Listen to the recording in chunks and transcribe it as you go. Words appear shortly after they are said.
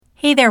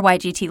Hey there,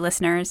 YGT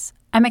listeners.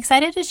 I'm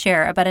excited to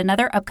share about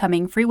another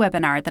upcoming free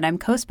webinar that I'm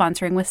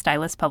co-sponsoring with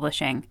Stylus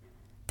Publishing.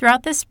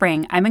 Throughout this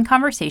spring, I'm in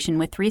conversation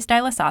with 3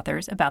 Stylus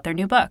authors about their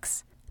new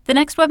books. The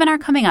next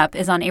webinar coming up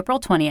is on April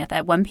 20th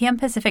at 1 p.m.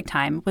 Pacific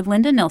Time with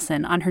Linda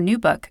Nilsson on her new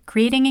book,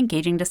 Creating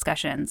Engaging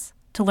Discussions.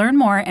 To learn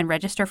more and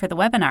register for the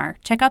webinar,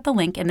 check out the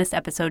link in this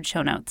episode's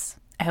show notes.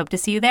 I hope to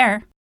see you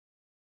there.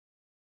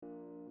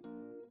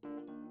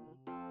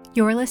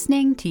 You're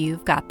listening to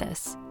You've Got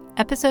This,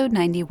 episode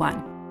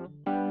 91.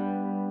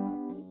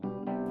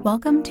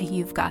 Welcome to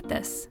You've Got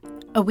This,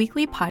 a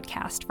weekly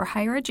podcast for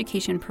higher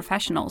education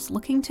professionals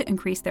looking to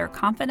increase their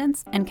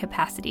confidence and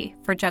capacity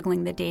for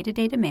juggling the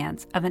day-to-day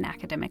demands of an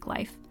academic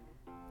life.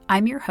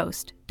 I'm your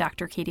host,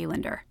 Dr. Katie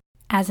Linder.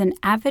 As an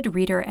avid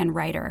reader and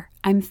writer,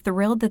 I'm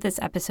thrilled that this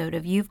episode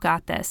of You've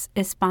Got This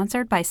is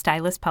sponsored by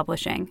Stylus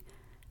Publishing,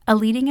 a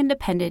leading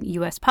independent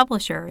U.S.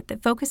 publisher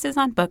that focuses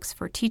on books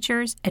for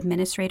teachers,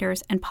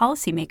 administrators, and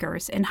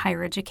policymakers in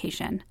higher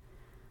education.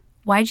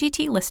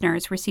 YGT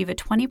listeners receive a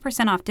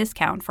 20% off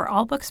discount for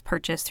all books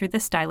purchased through the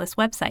Stylus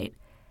website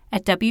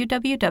at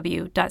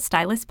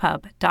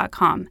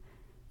www.styluspub.com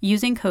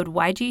using code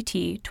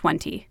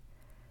YGT20.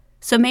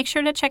 So make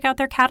sure to check out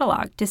their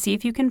catalog to see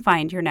if you can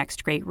find your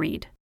next great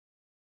read.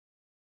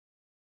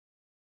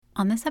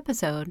 On this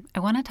episode, I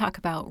want to talk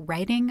about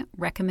writing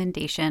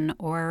recommendation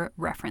or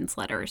reference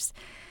letters.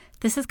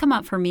 This has come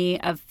up for me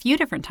a few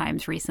different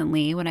times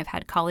recently when I've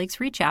had colleagues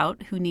reach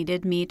out who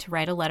needed me to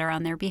write a letter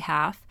on their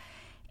behalf.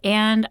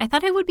 And I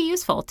thought it would be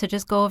useful to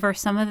just go over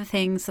some of the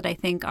things that I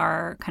think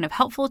are kind of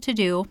helpful to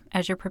do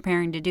as you're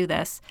preparing to do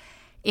this.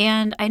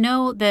 And I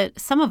know that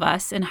some of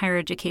us in higher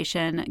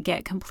education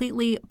get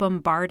completely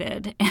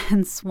bombarded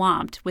and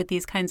swamped with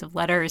these kinds of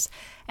letters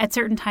at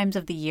certain times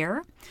of the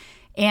year.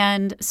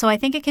 And so I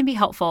think it can be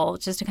helpful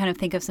just to kind of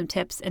think of some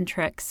tips and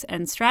tricks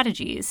and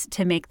strategies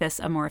to make this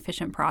a more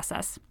efficient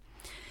process.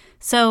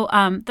 So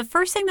the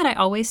first thing that I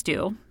always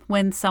do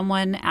when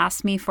someone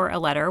asks me for a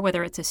letter,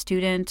 whether it's a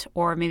student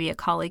or maybe a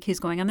colleague who's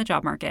going on the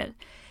job market,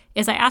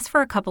 is I ask for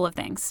a couple of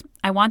things.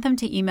 I want them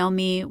to email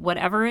me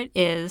whatever it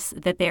is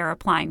that they are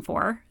applying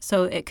for.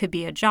 So it could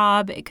be a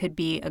job, it could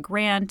be a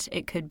grant,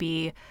 it could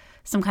be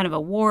some kind of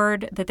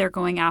award that they're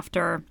going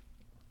after.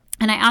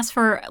 And I ask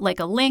for like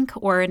a link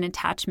or an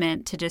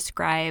attachment to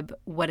describe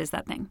what is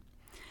that thing.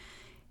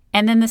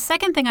 And then the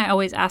second thing I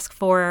always ask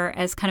for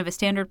as kind of a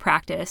standard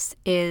practice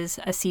is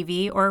a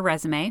CV or a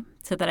resume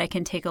so that I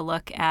can take a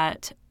look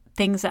at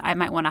things that I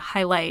might want to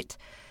highlight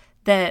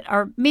that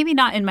are maybe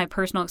not in my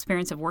personal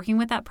experience of working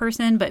with that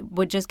person, but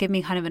would just give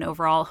me kind of an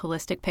overall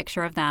holistic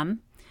picture of them.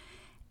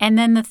 And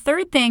then the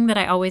third thing that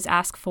I always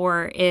ask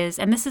for is,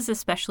 and this is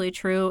especially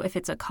true if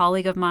it's a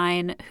colleague of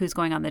mine who's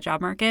going on the job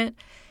market,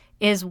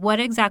 is what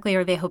exactly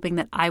are they hoping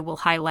that I will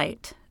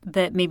highlight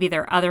that maybe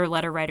their other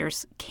letter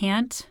writers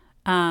can't?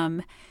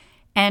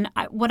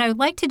 What I would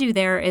like to do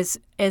there is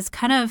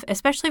kind of,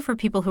 especially for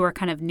people who are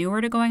kind of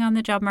newer to going on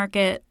the job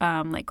market,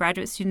 like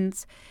graduate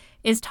students,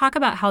 is talk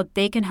about how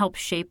they can help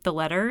shape the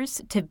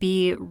letters to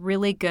be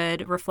really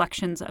good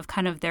reflections of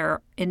kind of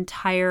their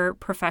entire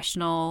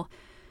professional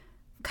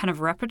kind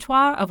of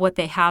repertoire of what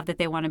they have that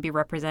they want to be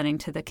representing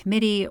to the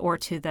committee or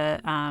to the,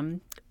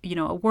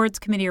 awards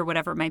committee or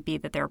whatever it might be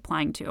that they're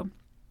applying to.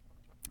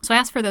 So I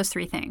ask for those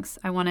 3 things.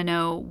 I want to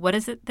know what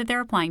is it that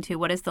they're applying to,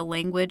 what is the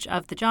language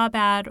of the job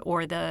ad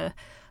or the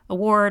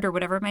award or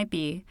whatever it might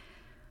be,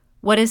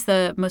 what is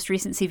the most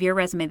recent CV or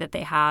resume that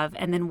they have,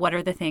 and then what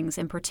are the things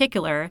in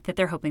particular that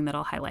they're hoping that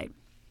I'll highlight.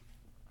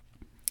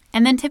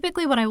 And then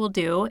typically what I will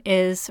do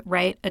is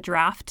write a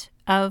draft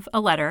of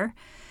a letter.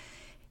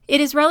 It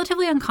is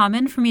relatively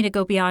uncommon for me to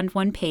go beyond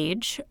 1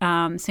 page,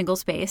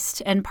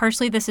 single-spaced, and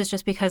partially this is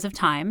just because of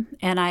time,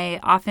 and I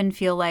often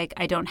feel like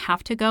I don't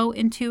have to go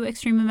into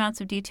extreme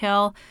amounts of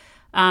detail,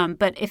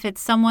 but if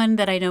it's someone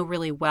that I know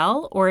really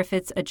well, or if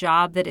it's a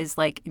job that is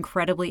like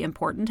incredibly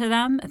important to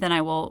them, then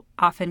I will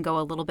often go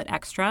a little bit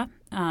extra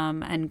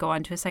and go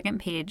on to a second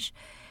page.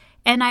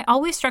 And I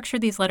always structure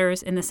these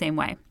letters in the same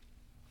way.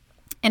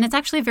 And it's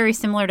actually very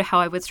similar to how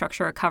I would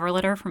structure a cover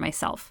letter for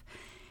myself.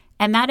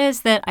 And that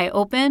is that I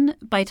open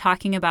by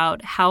talking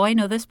about how I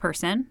know this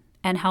person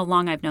and how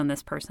long I've known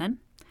this person.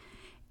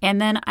 And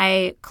then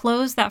I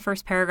close that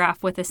first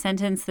paragraph with a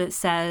sentence that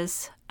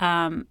says,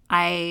 it's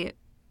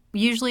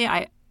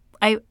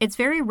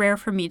very rare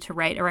for me to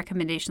write a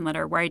recommendation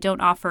letter where I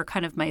don't offer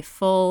kind of my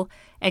full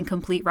and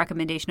complete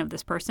recommendation of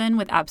this person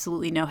with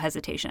absolutely no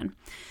hesitation.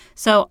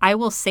 So I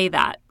will say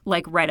that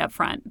like right up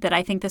front, that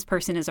I think this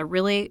person is a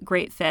really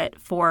great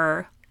fit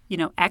for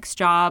X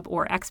job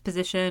or X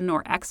position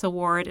or X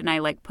award. And I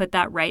like put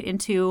that right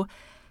into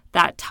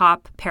that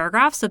top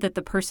paragraph so that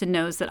the person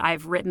knows that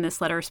I've written this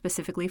letter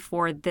specifically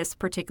for this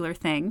particular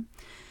thing.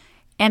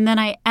 And then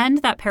I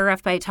end that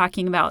paragraph by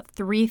talking about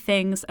 3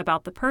 things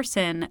about the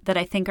person that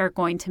I think are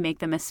going to make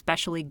them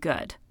especially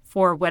good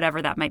for whatever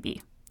that might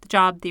be, the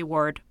job, the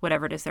award,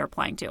 whatever it is they're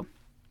applying to.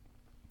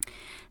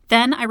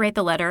 Then I write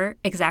the letter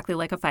exactly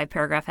like a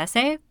 5-paragraph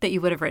essay that you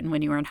would have written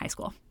when you were in high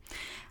school.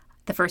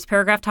 The first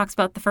paragraph talks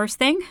about the first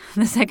thing.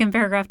 The second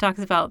paragraph talks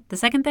about the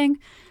second thing.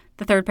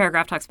 The third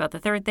paragraph talks about the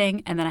third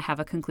thing, and then I have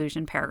a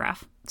conclusion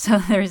paragraph. So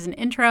there's an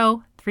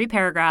intro, 3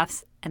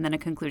 paragraphs, and then a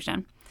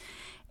conclusion.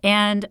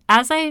 And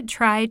as I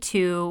try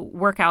to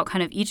work out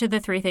kind of each of the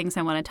 3 things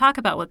I want to talk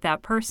about with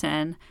that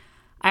person,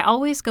 I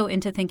always go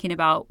into thinking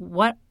about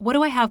what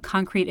do I have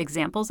concrete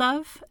examples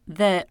of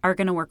that are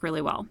going to work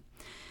really well.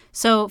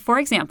 So, for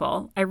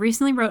example, I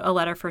recently wrote a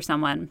letter for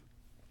someone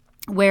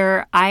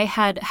where I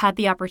had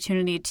the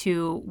opportunity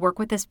to work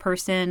with this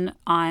person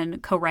on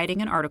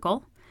co-writing an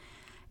article,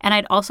 and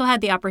I'd also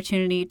had the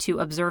opportunity to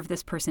observe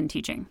this person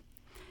teaching.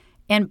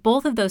 And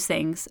both of those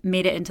things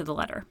made it into the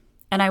letter.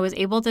 And I was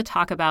able to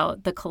talk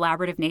about the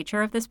collaborative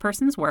nature of this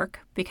person's work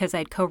because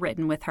I'd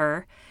co-written with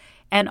her.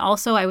 And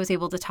also I was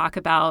able to talk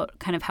about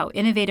kind of how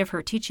innovative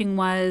her teaching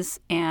was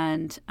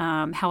and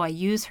how I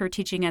use her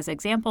teaching as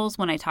examples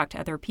when I talk to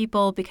other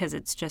people because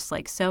it's just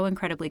like so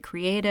incredibly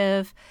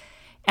creative.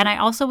 And I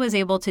also was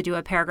able to do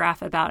a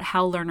paragraph about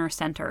how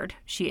learner-centered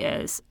she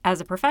is as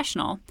a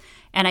professional.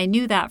 And I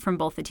knew that from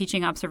both the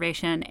teaching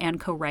observation and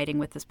co-writing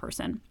with this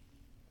person.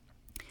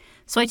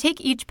 So I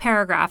take each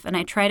paragraph and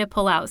I try to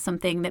pull out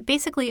something that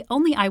basically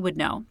only I would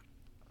know,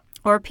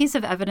 or a piece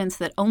of evidence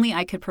that only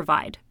I could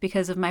provide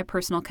because of my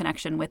personal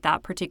connection with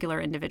that particular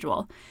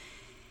individual.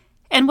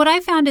 And what I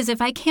found is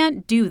if I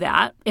can't do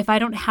that, if I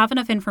don't have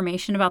enough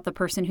information about the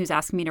person who's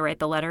asking me to write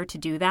the letter to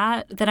do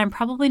that, then I'm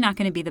probably not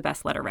going to be the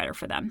best letter writer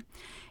for them.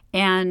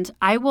 And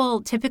I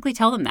will typically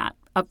tell them that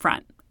up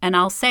front. And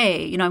I'll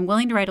say, I'm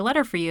willing to write a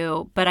letter for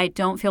you, but I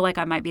don't feel like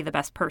I might be the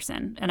best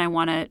person. And I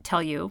want to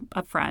tell you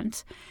up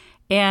front.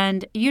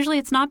 And usually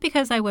it's not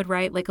because I would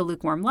write like a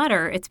lukewarm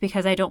letter. It's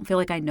because I don't feel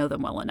like I know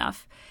them well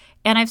enough.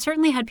 And I've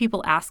certainly had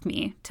people ask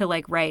me to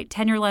like write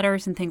tenure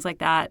letters and things like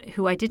that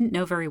who I didn't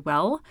know very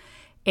well.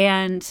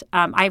 And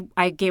I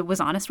was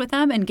honest with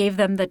them and gave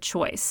them the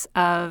choice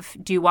of,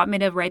 do you want me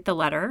to write the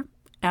letter,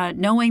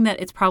 knowing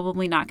that it's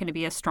probably not going to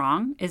be as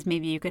strong as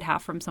maybe you could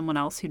have from someone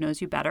else who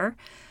knows you better.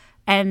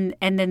 And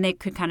then they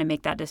could kind of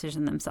make that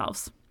decision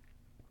themselves.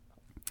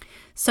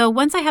 So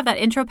once I have that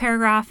intro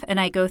paragraph and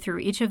I go through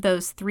each of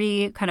those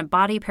 3 kind of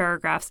body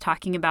paragraphs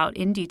talking about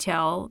in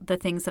detail the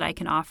things that I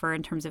can offer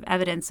in terms of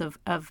evidence of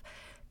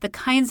the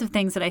kinds of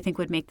things that I think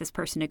would make this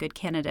person a good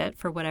candidate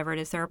for whatever it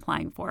is they're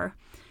applying for.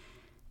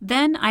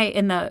 Then I,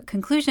 in the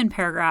conclusion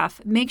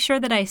paragraph, make sure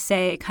that I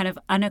say kind of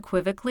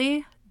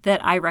unequivocally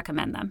that I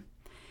recommend them.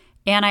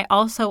 And I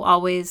also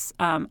always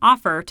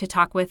offer to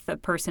talk with the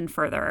person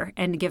further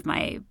and give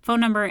my phone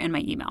number and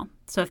my email.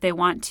 So if they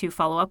want to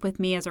follow up with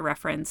me as a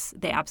reference,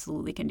 they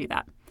absolutely can do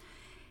that.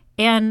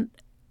 And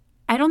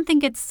I don't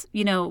think it's,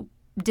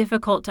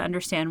 difficult to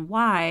understand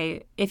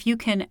why, if you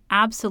can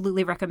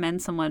absolutely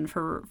recommend someone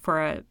for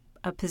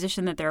a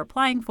position that they're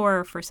applying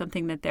for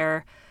something that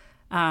they're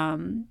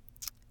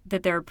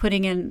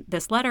putting in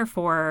this letter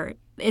for,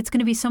 it's going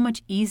to be so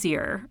much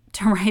easier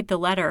to write the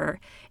letter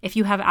if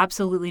you have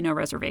absolutely no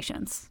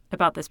reservations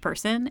about this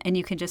person. And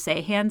you can just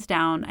say, hands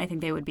down, I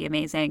think they would be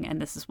amazing,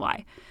 and this is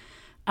why.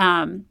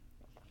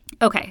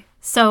 Okay,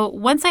 so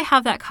once I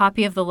have that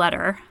copy of the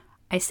letter,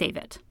 I save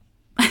it.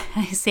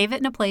 I save it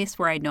in a place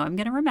where I know I'm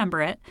going to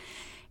remember it.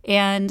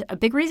 And a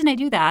big reason I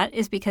do that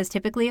is because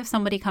typically if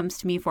somebody comes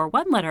to me for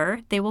one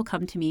letter, they will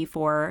come to me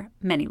for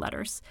many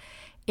letters.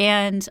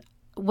 And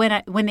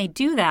when they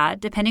do that,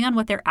 depending on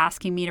what they're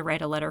asking me to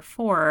write a letter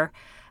for,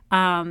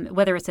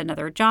 whether it's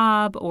another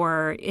job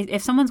or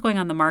if someone's going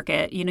on the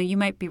market, you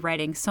might be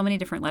writing so many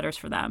different letters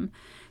for them.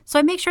 So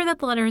I make sure that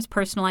the letter is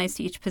personalized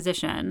to each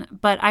position,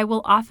 but I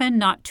will often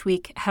not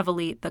tweak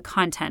heavily the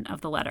content of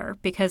the letter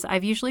because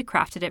I've usually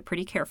crafted it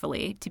pretty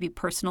carefully to be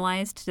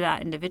personalized to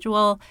that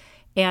individual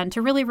and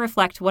to really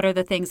reflect what are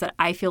the things that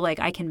I feel like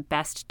I can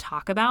best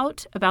talk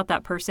about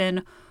that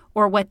person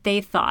or what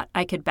they thought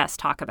I could best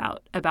talk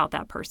about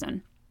that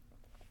person.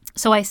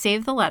 So I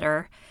save the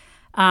letter.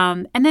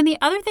 And then the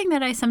other thing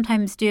that I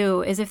sometimes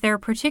do is if there are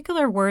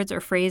particular words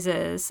or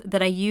phrases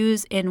that I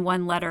use in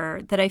one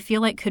letter that I feel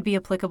like could be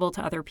applicable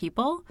to other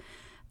people,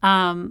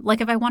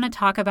 like if I want to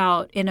talk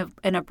about in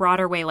a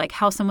broader way, like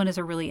how someone is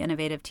a really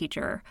innovative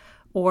teacher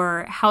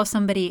or how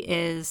somebody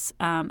is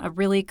a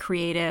really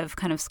creative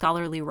kind of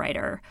scholarly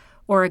writer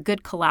or a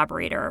good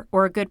collaborator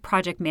or a good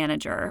project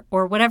manager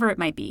or whatever it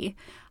might be,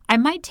 I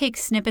might take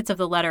snippets of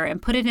the letter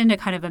and put it into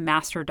kind of a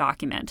master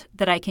document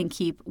that I can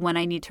keep when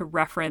I need to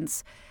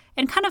reference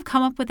and kind of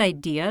come up with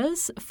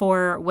ideas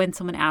for when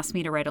someone asks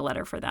me to write a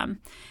letter for them.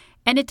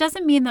 And it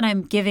doesn't mean that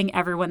I'm giving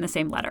everyone the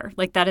same letter.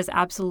 Like that is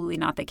absolutely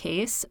not the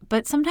case.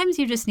 But sometimes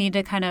you just need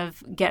to kind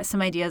of get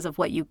some ideas of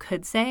what you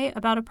could say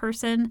about a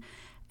person,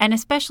 and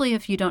especially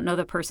if you don't know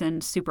the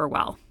person super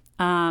well.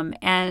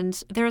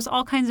 And there's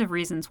all kinds of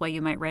reasons why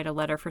you might write a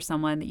letter for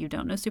someone that you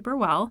don't know super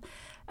well.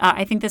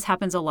 I think this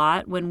happens a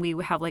lot when we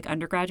have like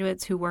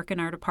undergraduates who work in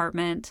our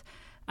department.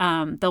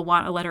 They'll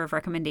want a letter of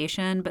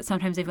recommendation, but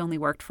sometimes they've only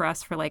worked for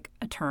us for like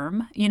a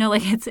term.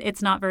 Like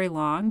it's not very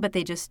long, but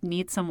they just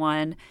need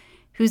someone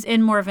who's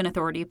in more of an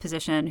authority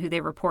position who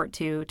they report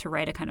to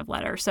write a kind of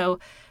letter. So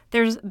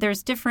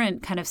there's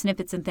different kind of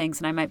snippets and things,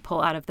 and I might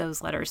pull out of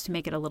those letters to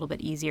make it a little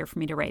bit easier for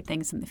me to write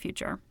things in the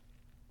future.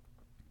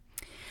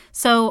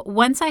 So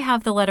once I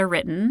have the letter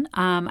written,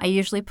 I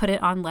usually put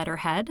it on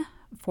letterhead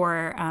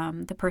for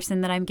the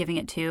person that I'm giving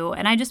it to.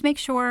 And I just make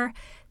sure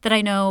that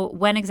I know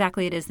when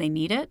exactly it is they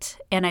need it.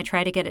 And I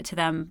try to get it to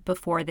them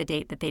before the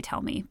date that they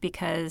tell me,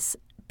 because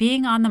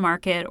being on the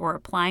market or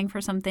applying for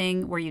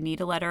something where you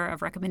need a letter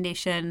of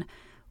recommendation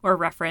or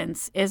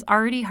reference is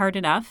already hard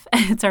enough.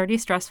 It's already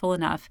stressful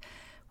enough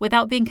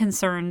without being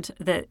concerned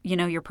that,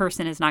 your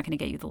person is not going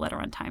to get you the letter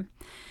on time.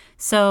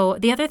 So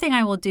the other thing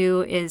I will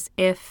do is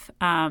if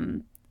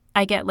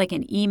I get like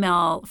an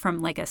email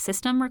from like a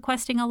system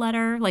requesting a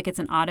letter, like it's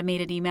an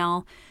automated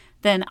email,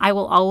 then I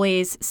will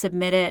always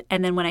submit it.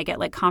 And then when I get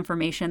like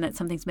confirmation that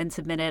something's been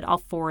submitted, I'll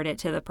forward it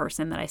to the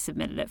person that I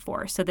submitted it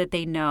for so that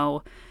they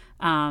know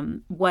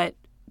what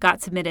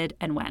got submitted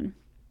and when.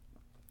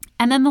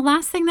 And then the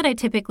last thing that I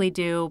typically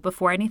do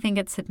before anything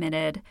gets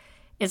submitted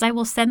is I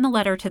will send the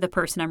letter to the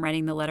person I'm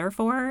writing the letter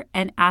for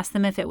and ask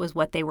them if it was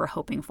what they were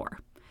hoping for.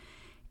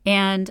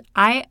 And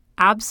I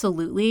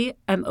absolutely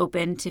am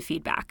open to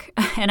feedback.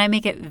 And I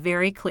make it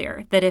very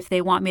clear that if they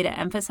want me to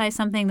emphasize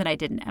something that I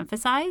didn't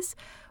emphasize,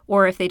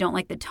 or if they don't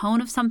like the tone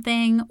of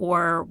something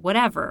or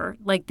whatever,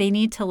 like they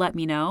need to let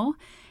me know.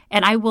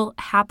 And I will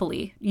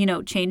happily,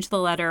 change the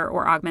letter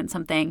or augment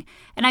something.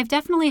 And I've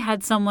definitely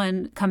had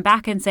someone come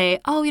back and say,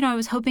 oh, I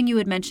was hoping you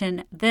would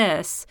mention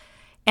this.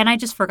 And I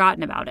just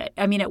forgotten about it.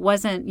 I mean, it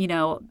wasn't,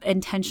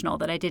 intentional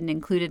that I didn't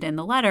include it in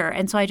the letter.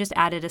 And so I just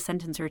added a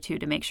sentence or two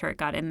to make sure it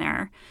got in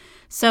there.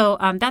 So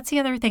that's the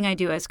other thing I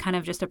do as kind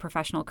of just a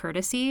professional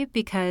courtesy,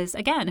 because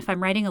again, if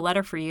I'm writing a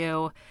letter for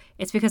you,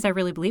 it's because I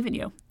really believe in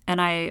you and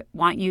I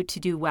want you to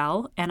do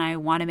well. And I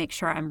want to make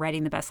sure I'm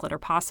writing the best letter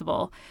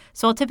possible.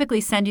 So I'll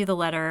typically send you the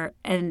letter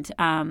and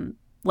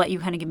let you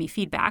kind of give me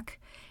feedback,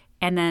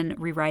 and then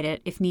rewrite it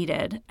if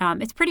needed.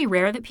 It's pretty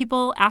rare that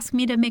people ask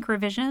me to make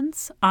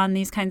revisions on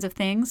these kinds of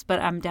things, but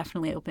I'm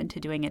definitely open to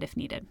doing it if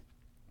needed.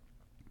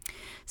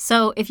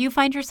 So if you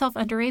find yourself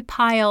under a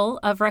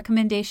pile of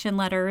recommendation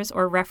letters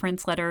or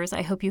reference letters,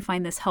 I hope you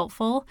find this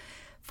helpful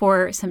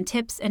for some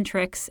tips and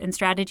tricks and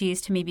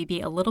strategies to maybe be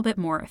a little bit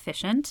more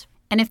efficient.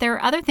 And if there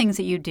are other things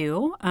that you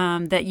do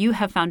that you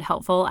have found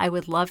helpful, I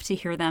would love to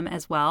hear them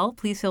as well.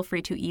 Please feel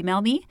free to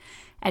email me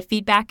at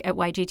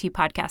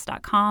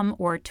feedback@ygtpodcast.com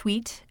or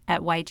tweet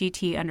at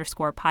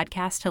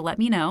YGT_podcast to let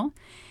me know.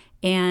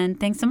 And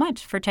thanks so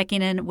much for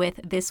checking in with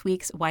this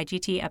week's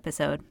YGT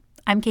episode.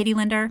 I'm Katie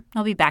Linder.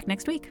 I'll be back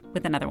next week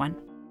with another one.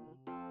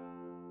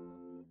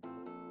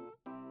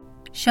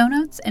 Show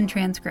notes and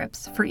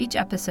transcripts for each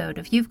episode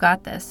of You've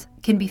Got This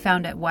can be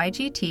found at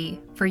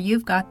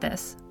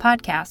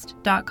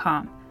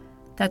YGT_podcast.com.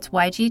 That's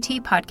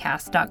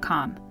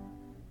YGTpodcast.com.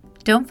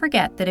 Don't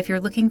forget that if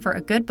you're looking for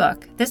a good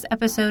book, this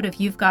episode of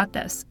You've Got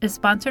This is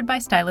sponsored by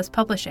Stylus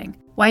Publishing.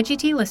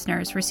 YGT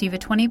listeners receive a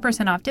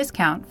 20% off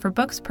discount for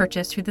books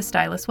purchased through the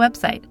Stylus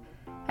website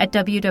at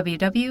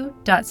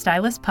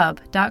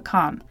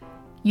www.styluspub.com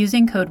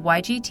using code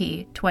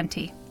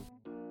YGT20.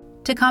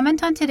 To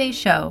comment on today's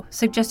show,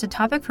 suggest a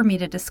topic for me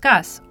to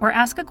discuss, or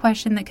ask a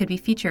question that could be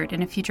featured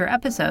in a future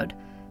episode,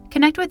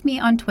 connect with me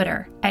on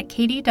Twitter at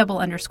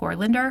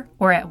Katie_Linder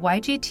or at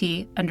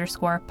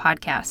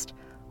YGT_podcast,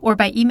 or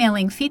by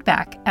emailing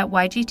feedback at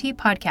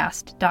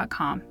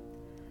ygtpodcast.com.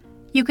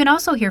 You can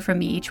also hear from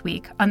me each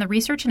week on the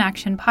Research in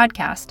Action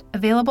podcast,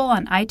 available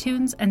on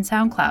iTunes and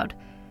SoundCloud,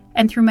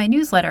 and through my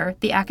newsletter,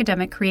 The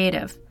Academic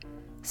Creative.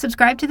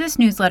 Subscribe to this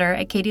newsletter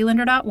at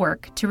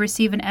katielinder.work to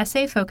receive an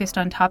essay focused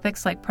on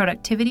topics like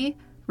productivity,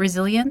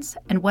 resilience,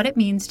 and what it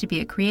means to be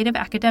a creative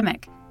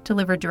academic,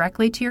 delivered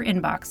directly to your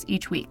inbox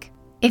each week.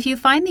 If you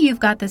find the You've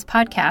Got This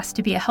podcast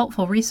to be a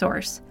helpful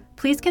resource,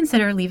 please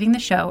consider leaving the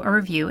show a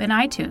review in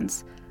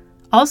iTunes.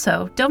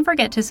 Also, don't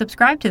forget to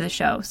subscribe to the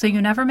show so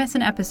you never miss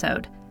an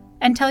episode,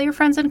 and tell your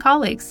friends and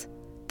colleagues.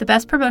 The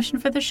best promotion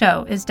for the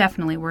show is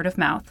definitely word of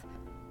mouth.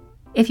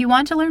 If you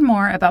want to learn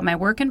more about my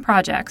work and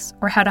projects,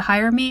 or how to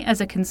hire me as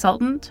a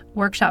consultant,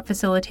 workshop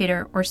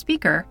facilitator, or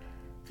speaker,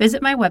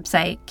 visit my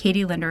website,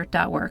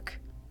 katielinder.work.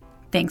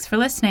 Thanks for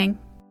listening.